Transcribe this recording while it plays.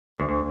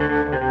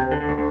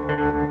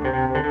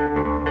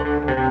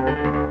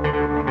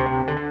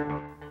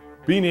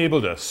Being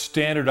able to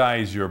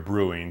standardize your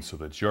brewing so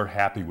that you're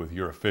happy with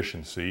your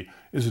efficiency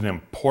is an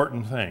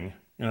important thing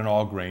in an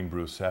all-grain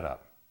brew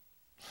setup.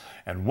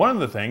 And one of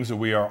the things that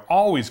we are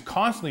always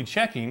constantly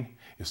checking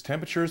is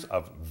temperatures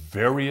of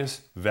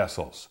various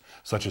vessels,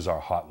 such as our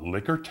hot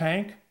liquor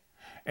tank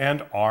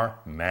and our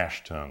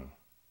mash tun.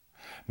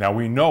 Now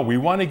we know we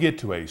want to get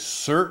to a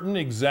certain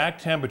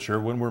exact temperature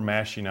when we're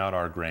mashing out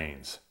our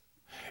grains.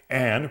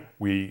 And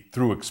we,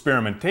 through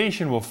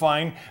experimentation, will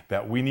find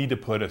that we need to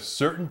put a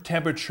certain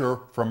temperature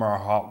from our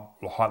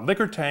hot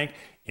liquor tank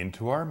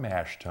into our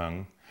mash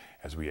tun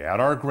as we add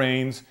our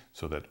grains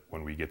so that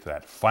when we get to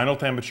that final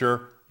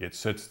temperature, it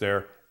sits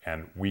there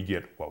and we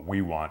get what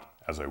we want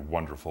as a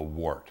wonderful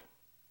wort.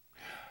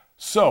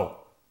 So,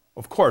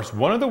 of course,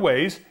 one of the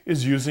ways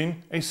is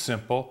using a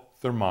simple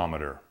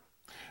thermometer.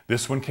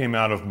 This one came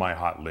out of my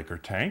hot liquor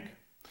tank.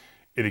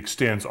 It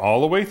extends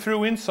all the way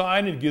through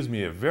inside and gives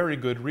me a very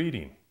good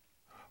reading.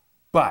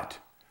 But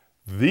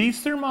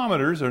these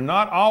thermometers are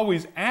not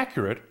always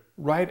accurate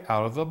right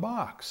out of the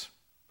box.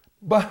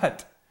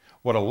 But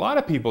what a lot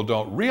of people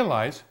don't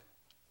realize,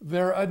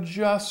 they're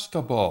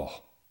adjustable.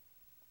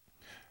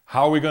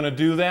 How are we going to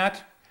do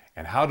that?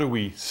 And how do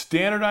we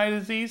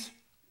standardize these?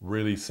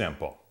 Really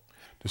simple.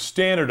 To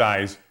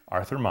standardize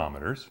our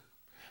thermometers,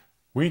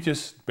 we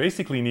just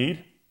basically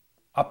need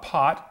a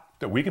pot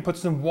that we can put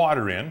some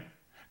water in.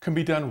 Can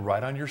be done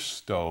right on your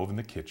stove in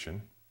the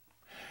kitchen.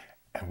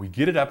 And we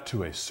get it up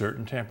to a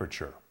certain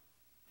temperature.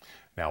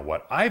 Now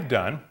what I've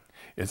done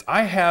is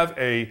I have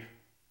a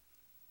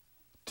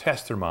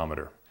test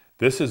thermometer.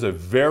 This is a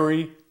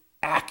very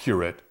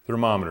accurate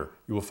thermometer.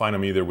 You will find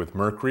them either with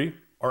mercury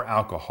or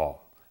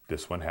alcohol.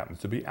 This one happens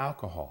to be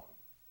alcohol.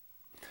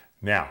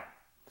 Now,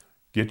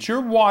 get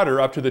your water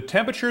up to the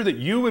temperature that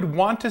you would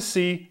want to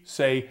see,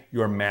 say,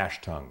 your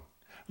mash tun.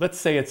 Let's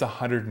say it's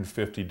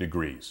 150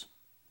 degrees.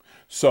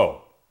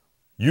 So,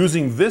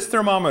 using this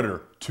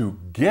thermometer to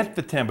get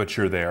the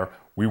temperature there,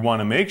 we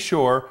want to make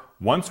sure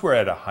once we're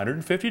at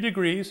 150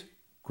 degrees,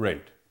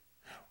 great.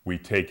 We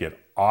take it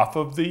off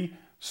of the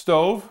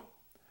stove,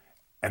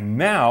 and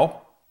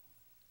now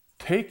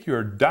take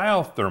your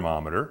dial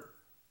thermometer,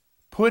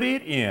 put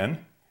it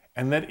in,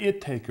 and let it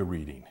take a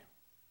reading.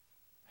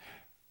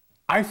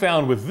 I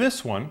found with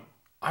this one,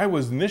 I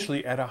was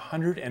initially at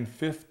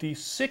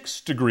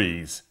 156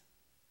 degrees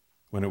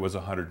when it was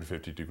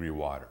 150 degree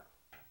water.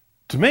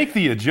 To make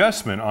the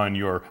adjustment on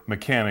your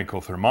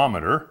mechanical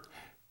thermometer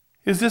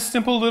is this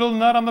simple little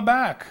nut on the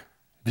back.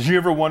 Did you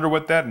ever wonder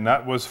what that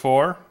nut was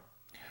for?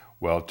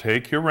 Well,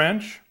 take your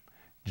wrench,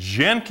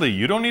 gently,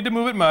 you don't need to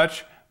move it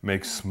much,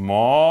 make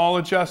small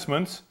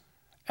adjustments,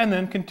 and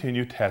then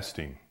continue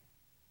testing.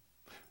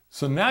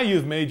 So now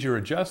you've made your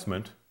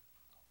adjustment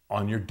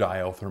on your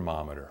dial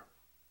thermometer.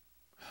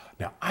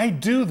 Now I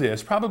do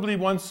this probably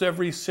once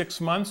every 6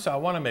 months. I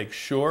want to make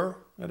sure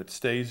that it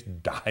stays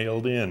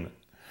dialed in.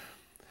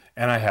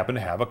 And I happen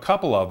to have a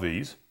couple of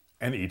these,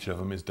 and each of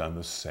them is done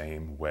the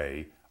same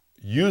way,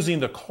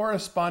 using the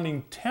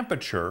corresponding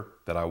temperature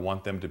that I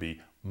want them to be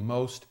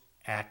most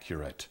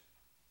accurate.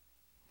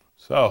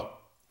 So,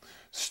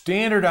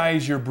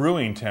 standardize your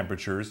brewing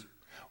temperatures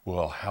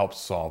will help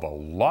solve a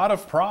lot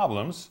of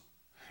problems,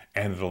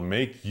 and it'll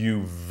make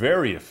you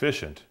very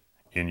efficient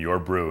in your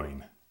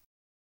brewing.